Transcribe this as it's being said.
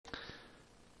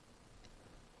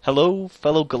Hello,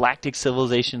 fellow Galactic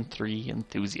Civilization 3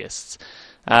 enthusiasts,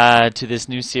 to this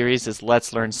new series, this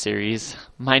Let's Learn series.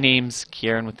 My name's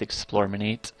Kearon with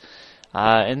eXplanation,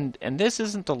 and this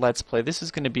isn't a Let's Play. This is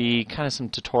going to be kind of some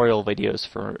tutorial videos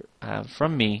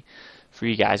from me for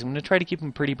you guys. I'm going to try to keep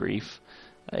them pretty brief,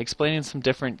 explaining some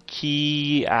different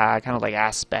key kind of like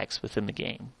aspects within the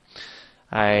game.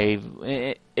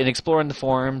 In exploring the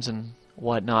forums and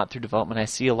whatnot through development, I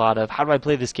see a lot of, how do I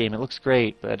play this game? It looks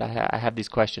great, but I have these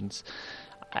questions.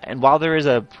 And while there is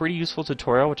a pretty useful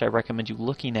tutorial, which I recommend you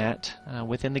looking at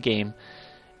within the game,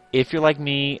 if you're like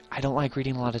me, I don't like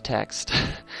reading a lot of text.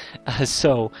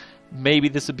 So maybe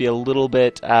this would be a little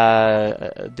bit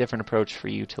a different approach for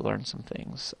you to learn some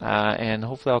things. And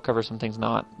hopefully I'll cover some things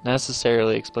not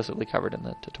necessarily explicitly covered in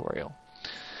the tutorial.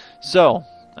 So,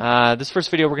 this first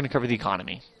video we're going to cover the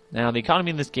economy. Now, the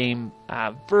economy in this game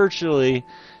virtually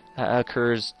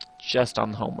occurs just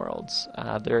on the homeworlds.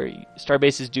 Their star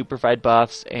bases do provide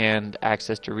buffs and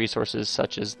access to resources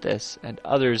such as this and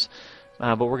others,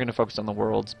 but we're going to focus on the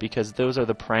worlds because those are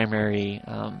the primary,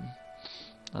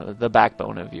 the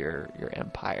backbone of your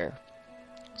empire.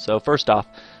 So first off,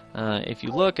 if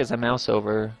you look as I mouse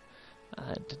over,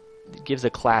 it gives a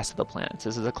class of the planets.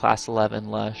 This is a class 11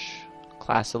 lush,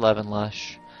 class 11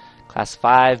 lush, class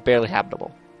 5 barely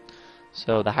habitable.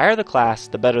 So the higher the class,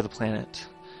 the better the planet.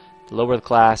 The lower the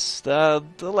class, the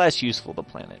less useful the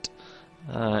planet.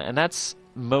 And that's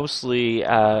mostly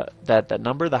that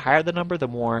number. The higher the number, the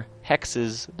more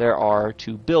hexes there are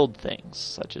to build things,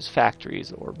 such as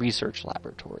factories or research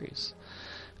laboratories.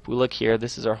 If we look here,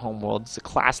 this is our home world. It's a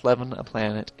class 11 a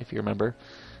planet, if you remember.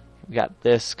 We've got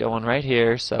this going right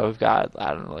here. So we've got,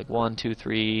 I don't know, like 1, 2,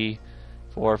 3,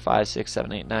 4, 5, 6,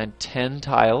 7, 8, 9, 10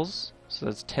 tiles. So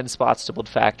that's 10 spots to build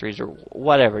factories or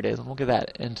whatever it is, and we'll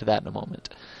get into that in a moment.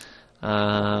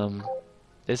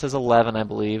 This is 11, I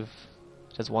believe.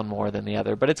 It has one more than the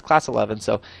other, but it's class 11,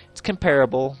 so it's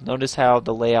comparable. Notice how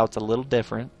the layout's a little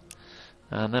different.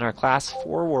 And then our class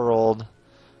 4 world,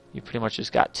 you pretty much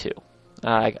just got 2.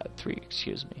 I got 3,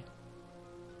 excuse me.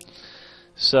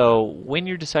 So when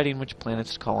you're deciding which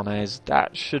planets to colonize,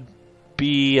 that should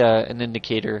be an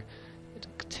indicator.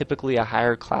 Typically a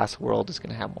higher class world is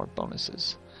going to have more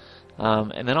bonuses.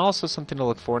 And then also something to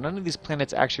look for, none of these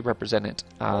planets actually represent it,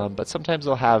 but sometimes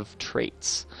they'll have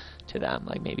traits to them,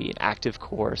 like maybe an active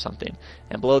core or something.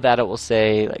 And below that it will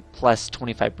say like plus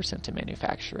 25% to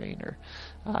manufacturing, or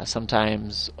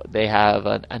sometimes they have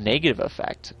a negative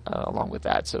effect along with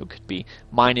that, so it could be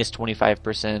minus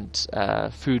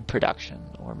 25% food production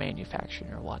or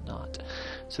manufacturing or whatnot.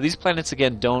 So these planets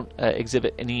again don't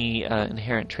exhibit any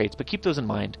inherent traits, but keep those in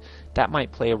mind. That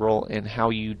might play a role in how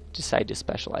you decide to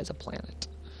specialize a planet.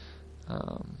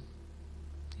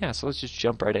 Yeah, so let's just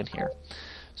jump right in here.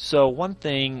 So one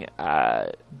thing,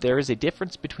 there is a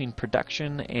difference between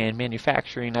production and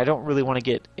manufacturing. I don't really want to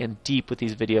get in deep with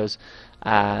these videos.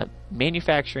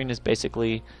 Manufacturing is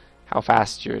basically how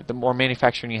fast the more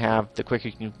manufacturing you have, the quicker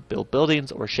you can build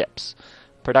buildings or ships.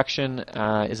 Production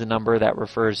is a number that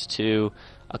refers to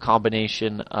a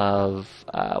combination of,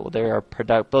 well, there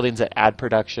are buildings that add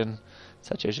production,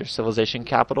 such as your civilization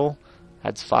capital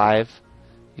adds 5.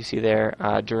 You see there,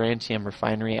 Durantium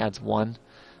refinery adds 1.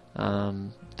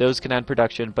 Those can add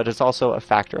production, but it's also a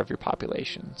factor of your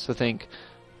population. So think,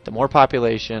 the more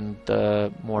population,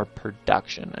 the more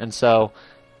production. And so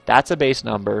that's a base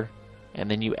number, and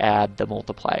then you add the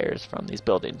multipliers from these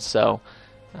buildings. So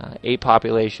 8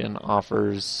 population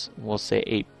offers, we'll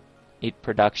say 8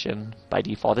 production by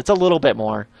default. It's a little bit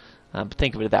more, but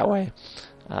think of it that way.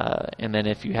 And then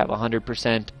if you have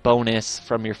 100% bonus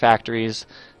from your factories,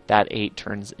 that 8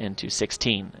 turns into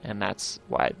 16, and that's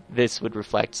why this would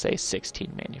reflect, say,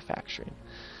 16 manufacturing.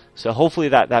 So hopefully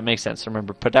that makes sense.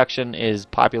 Remember, production is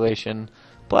population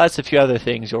plus a few other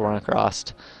things you'll run across,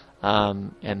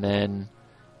 and then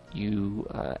you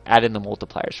add in the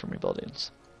multipliers from your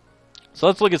buildings. So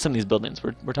let's look at some of these buildings.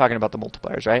 We're talking about the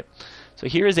multipliers, right? So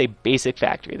here is a basic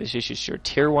factory. This is just your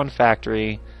tier 1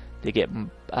 factory. They get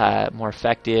more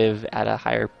effective at a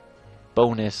higher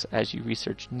bonus as you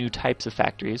research new types of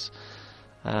factories.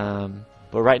 But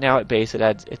right now at base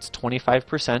it's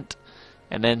 25%,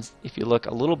 and then if you look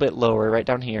a little bit lower, right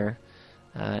down here,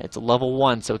 it's a level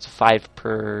 1, so it's a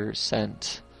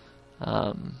 5%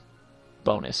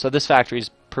 bonus. So this factory is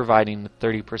providing a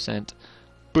 30%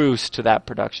 boost to that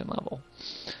production level.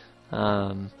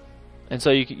 And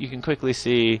so you can quickly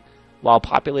see, while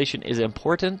population is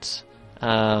important,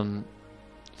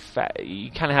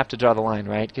 you kind of have to draw the line,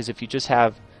 right? Because if you just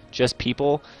have just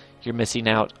people, you're missing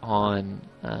out on,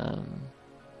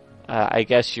 I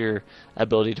guess, your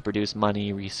ability to produce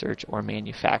money, research, or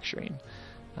manufacturing.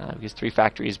 because 3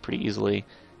 factories pretty easily.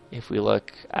 If we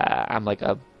look, I'm like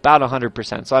about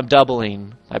 100%, so I'm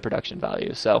doubling my production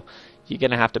value. So you're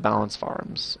going to have to balance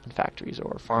farms and factories,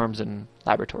 or farms and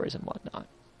laboratories and whatnot.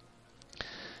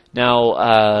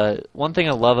 Now, one thing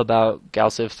I love about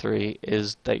GalCiv 3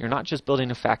 is that you're not just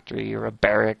building a factory or a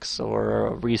barracks or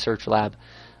a research lab.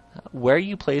 Where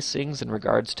you place things in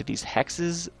regards to these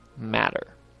hexes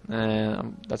matter.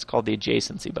 That's called the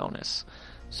adjacency bonus.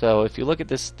 So if you look at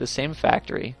the same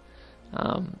factory,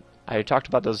 I talked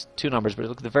about those 2 numbers, but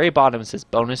look at the very bottom, it says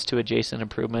bonus to adjacent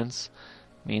improvements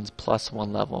means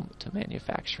 +1 level to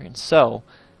manufacturing. So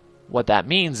what that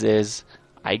means is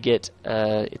I get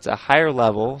it's a higher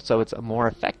level, so it's a more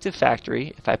effective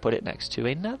factory if I put it next to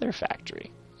another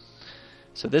factory.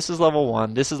 So this is level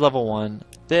 1, this is level 1,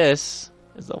 this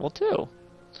is level 2,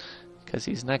 because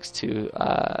he's next to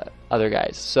other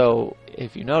guys. So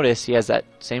if you notice, he has that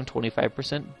same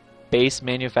 25% base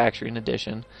manufacturing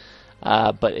addition,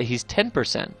 but he's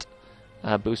 10%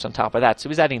 boost on top of that. So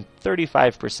he's adding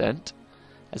 35%,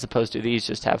 as opposed to these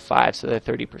just have 5, so they're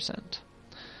 30%.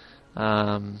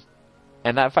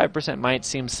 And that 5% might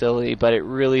seem silly, but it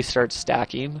really starts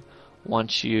stacking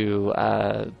once you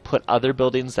put other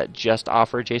buildings that just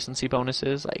offer adjacency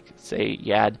bonuses. Like, say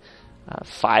you add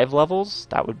 5 levels,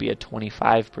 that would be a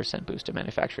 25% boost in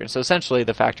manufacturing. So essentially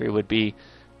the factory would be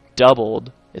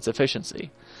doubled its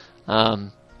efficiency.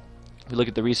 If we look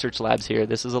at the research labs here,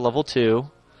 this is a level 2,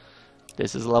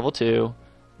 this is a level 2,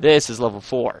 this is level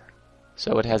 4.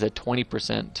 So it has a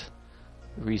 20%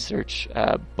 research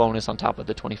bonus on top of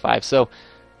the 25. So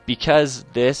because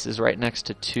this is right next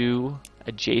to 2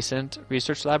 adjacent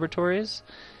research laboratories,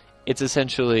 it's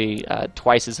essentially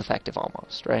twice as effective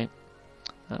almost, right?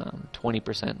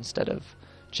 20% instead of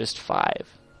just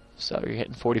 5. So you're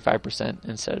hitting 45%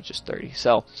 instead of just 30.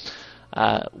 So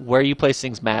where you place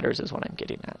things matters is what I'm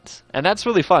getting at. And that's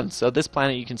really fun. So this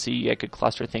planet, you can see I could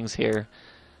cluster things here.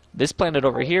 This planet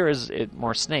over here is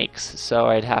more snakes, so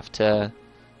I'd have to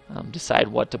decide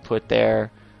what to put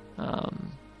there,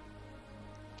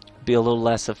 be a little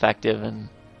less effective, and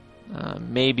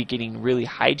maybe getting really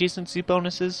high adjacency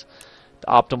bonuses. The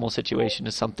optimal situation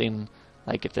is something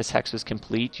like, if this hex was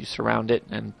complete, you surround it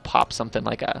and pop something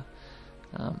like a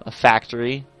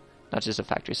factory, not just a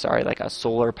factory, sorry, like a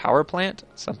solar power plant,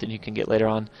 something you can get later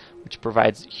on, which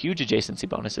provides huge adjacency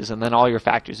bonuses, and then all your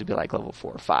factories would be like level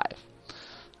 4 or 5.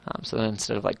 So then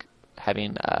instead of like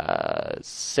having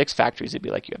 6 factories, it'd be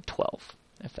like you have 12,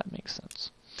 if that makes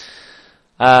sense.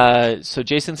 So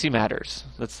adjacency matters.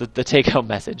 That's the take-home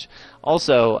message.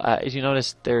 Also, as you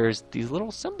notice, there's these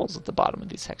little symbols at the bottom of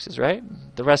these hexes, right?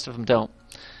 The rest of them don't.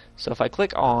 So if I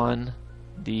click on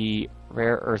the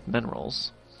rare earth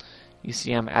minerals, you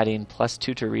see I'm adding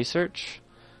 +2 to research.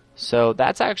 So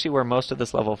that's actually where most of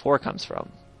this level 4 comes from.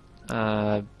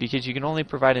 Because you can only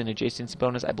provide an adjacency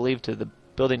bonus, I believe, to the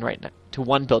building to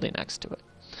one building next to it.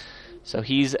 So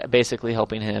he's basically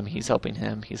helping him, he's helping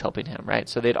him, he's helping him, right?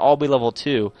 So they'd all be level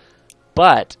 2,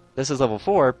 but this is level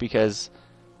 4 because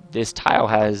this tile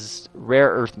has rare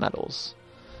earth metals.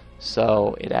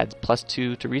 So it adds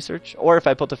 +2 to research, or if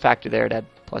I put the factory there, it'd add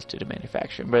 +2 to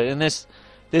manufacturing. But in this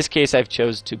case, I've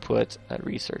chose to put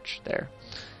research there.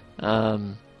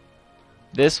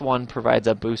 This one provides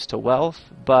a boost to wealth,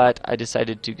 but I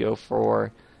decided to go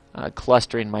for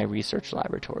clustering my research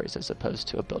laboratories as opposed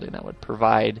to a building that would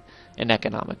provide an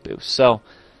economic boost. So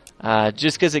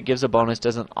just because it gives a bonus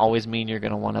doesn't always mean you're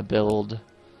going to want to build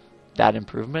that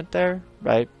improvement there,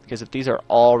 right? Because if these are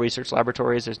all research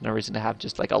laboratories, there's no reason to have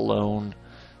just like a lone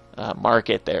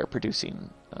market there producing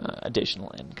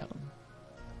additional income.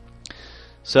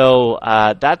 So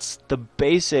that's the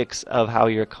basics of how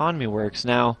your economy works.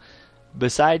 Now,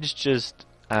 besides just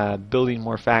building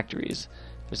more factories,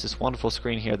 there's this wonderful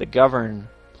screen here, the Govern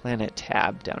Planet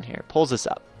tab down here. It pulls this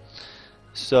up.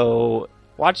 So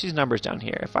watch these numbers down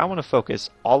here. If I want to focus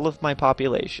all of my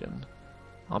population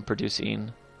on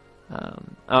producing,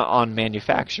 on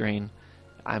manufacturing,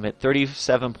 I'm at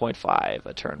 37.5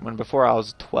 a turn, when before I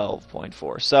was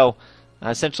 12.4. So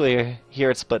essentially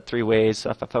here it's split 3 ways. So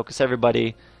if I focus everybody,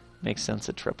 it makes sense,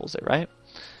 it triples it, right?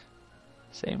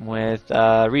 Same with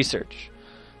research.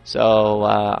 So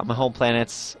on my home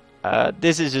planets,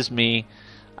 this is just me.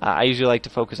 I usually like to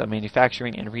focus on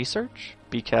manufacturing and research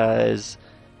because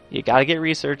you got to get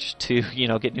research to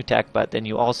get new tech, but then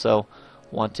you also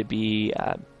want to be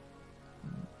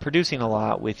producing a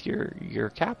lot with your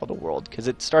capital world, because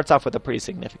it starts off with a pretty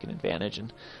significant advantage,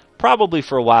 and probably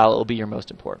for a while it will be your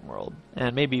most important world,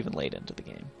 and maybe even late into the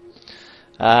game.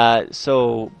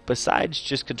 So besides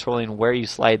just controlling where you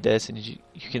slide this, and you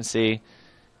can see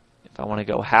If I want to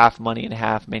go half money and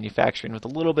half manufacturing with a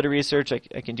little bit of research, I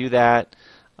can do that.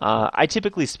 I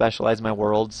typically specialize my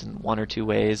worlds in one or two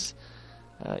ways.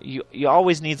 You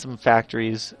always need some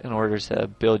factories in order to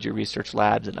build your research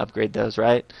labs and upgrade those,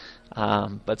 right?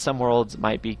 But some worlds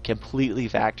might be completely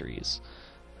factories,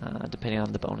 depending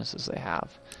on the bonuses they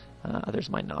have. Others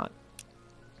might not.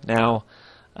 Now,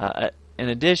 in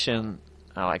addition,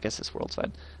 I guess this world's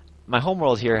fine. My home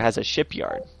world here has a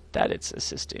shipyard that it's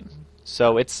assisting.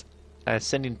 So it's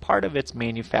sending part of its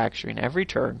manufacturing every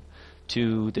turn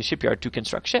to the shipyard to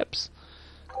construct ships.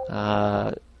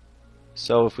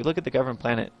 So if we look at the Govern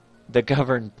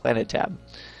Planet tab,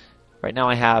 right now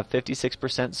I have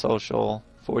 56% social,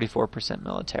 44%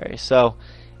 military. So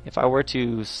if I were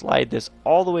to slide this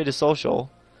all the way to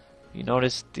social, you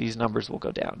notice these numbers will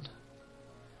go down.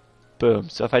 Boom.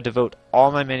 So if I devote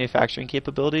all my manufacturing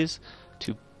capabilities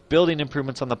to building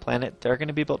improvements on the planet, they're going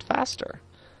to be built faster.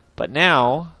 But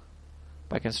now,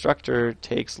 my constructor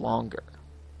takes longer.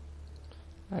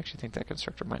 I actually think that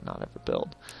constructor might not ever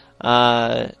build.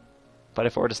 But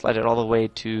if I were to slide it all the way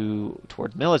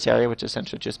toward military, which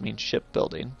essentially just means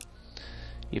shipbuilding,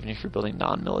 even if you're building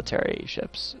non-military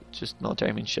ships, just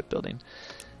military means shipbuilding.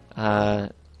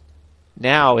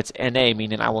 Now it's NA,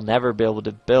 meaning I will never be able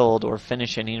to build or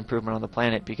finish any improvement on the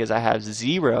planet because I have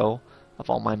 0 of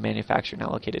all my manufacturing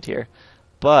allocated here.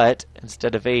 But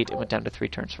instead of 8, it went down to 3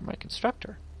 turns for my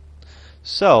constructor.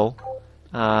 So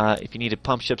if you need to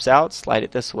pump ships out, slide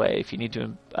it this way. If you need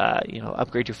to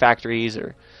upgrade your factories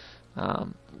or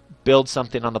build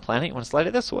something on the planet, you want to slide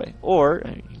it this way. Or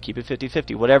you can keep it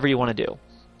 50-50, whatever you want to do.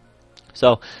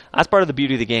 So that's part of the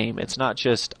beauty of the game. It's not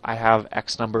just I have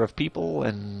X number of people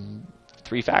and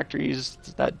 3 factories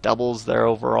that doubles their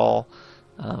overall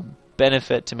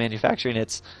benefit to manufacturing.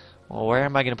 It's, well, where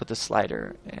am I going to put this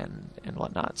slider and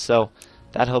whatnot. So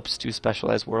that helps to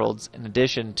specialize worlds in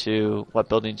addition to what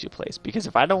buildings you place. Because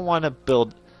if I don't want to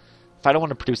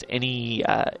produce any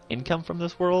income from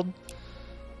this world,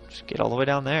 just get all the way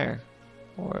down there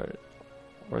or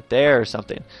there or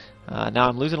something. Now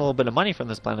I'm losing a little bit of money from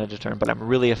this planet a turn, but I'm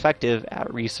really effective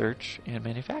at research and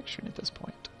manufacturing at this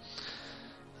point.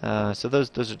 So those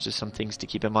are just some things to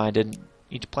keep in mind, and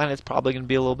each planet's probably going to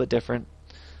be a little bit different.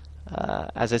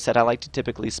 As I said, I like to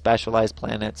typically specialize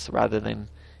planets rather than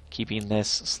keeping this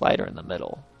slider in the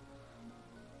middle.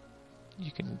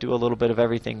 You can do a little bit of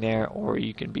everything there, or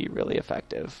you can be really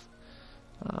effective.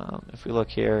 If we look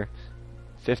here,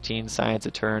 15 science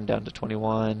a turn down to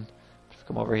 21.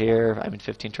 Come over here,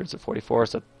 15 turns to 44,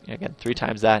 so again 3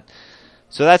 times that.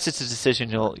 So that's just a decision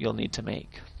you'll need to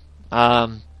make.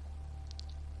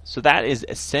 So that is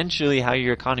essentially how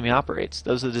your economy operates.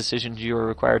 Those are the decisions you are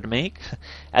required to make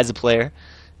as a player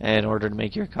in order to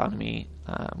make your economy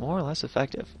more or less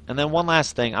effective. And then one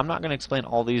last thing, I'm not going to explain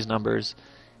all these numbers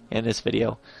in this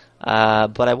video,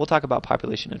 but I will talk about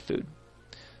population and food.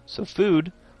 So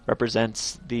food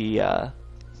represents the sorry,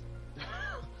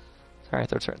 I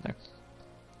thought it was right there.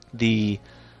 The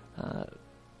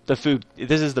food.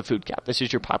 This is the food cap. This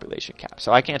is your population cap.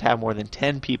 So I can't have more than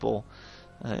 10 people.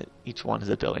 Each one is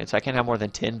a billion. So I can't have more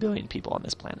than 10 billion people on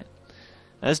this planet.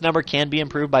 Now, this number can be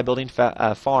improved by building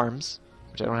farms,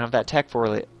 which I don't have that tech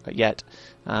for yet.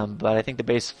 But I think the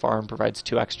base farm provides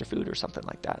 2 extra food or something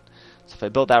like that. So if I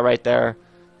built that right there,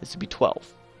 this would be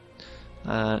 12.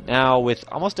 Now with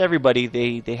almost everybody,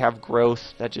 they have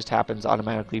growth that just happens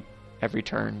automatically every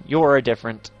turn. You're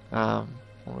different.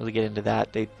 Won't really get into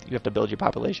that. You have to build your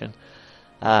population.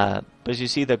 But as you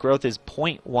see, the growth is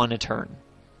 0.1 a turn,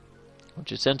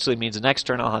 which essentially means the next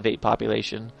turn I'll have 8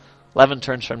 population. 11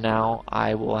 turns from now,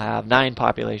 I will have 9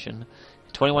 population.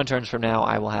 21 turns from now,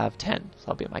 I will have 10. So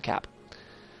I'll be at my cap.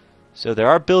 So there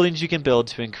are buildings you can build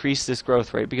to increase this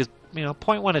growth rate because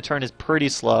 0.1 a turn is pretty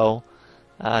slow,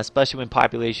 especially when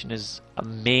population is a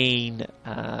main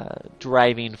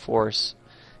driving force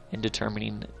in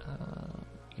determining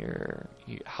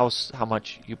how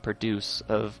much you produce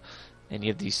of any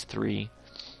of these 3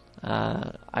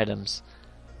 items.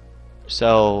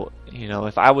 So,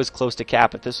 if I was close to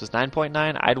cap, if this was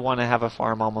 9.9, I'd want to have a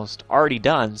farm almost already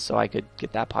done so I could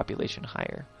get that population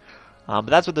higher. But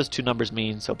that's what those 2 numbers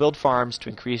mean. So build farms to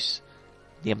increase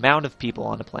the amount of people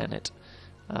on a planet,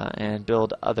 and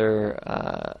build other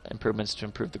improvements to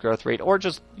improve the growth rate, or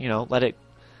just let it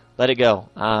go.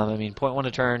 0.1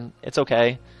 a turn, it's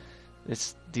okay.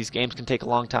 These games can take a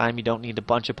long time. You don't need a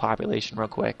bunch of population real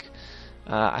quick.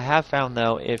 I have found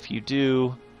though, if you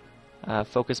do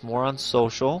focus more on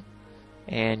social,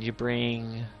 and you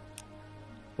bring,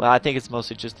 well, I think it's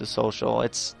mostly just the social.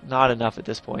 It's not enough at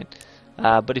this point.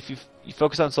 But if you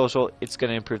focus on social, it's going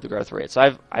to improve the growth rate.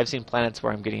 So I've seen planets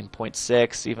where I'm getting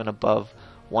 0.6, even above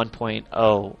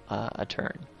 1.0 a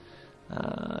turn.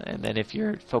 And then if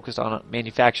you're focused on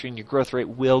manufacturing, your growth rate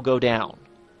will go down.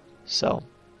 So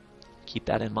keep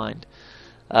that in mind.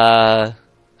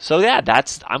 So yeah,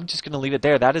 I'm just going to leave it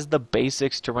there. That is the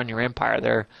basics to run your empire.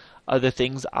 There are other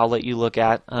things I'll let you look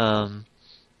at and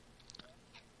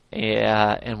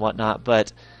whatnot.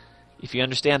 But if you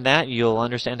understand that, you'll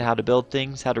understand how to build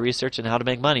things, how to research, and how to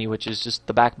make money, which is just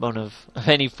the backbone of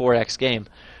any 4X game.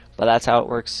 But that's how it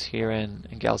works here in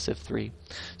Galciv 3.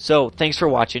 So thanks for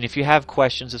watching. If you have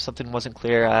questions, if something wasn't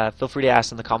clear, feel free to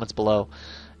ask in the comments below.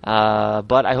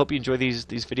 But I hope you enjoy these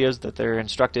videos, that they're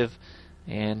instructive,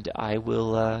 and I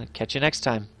will catch you next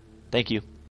time. Thank you.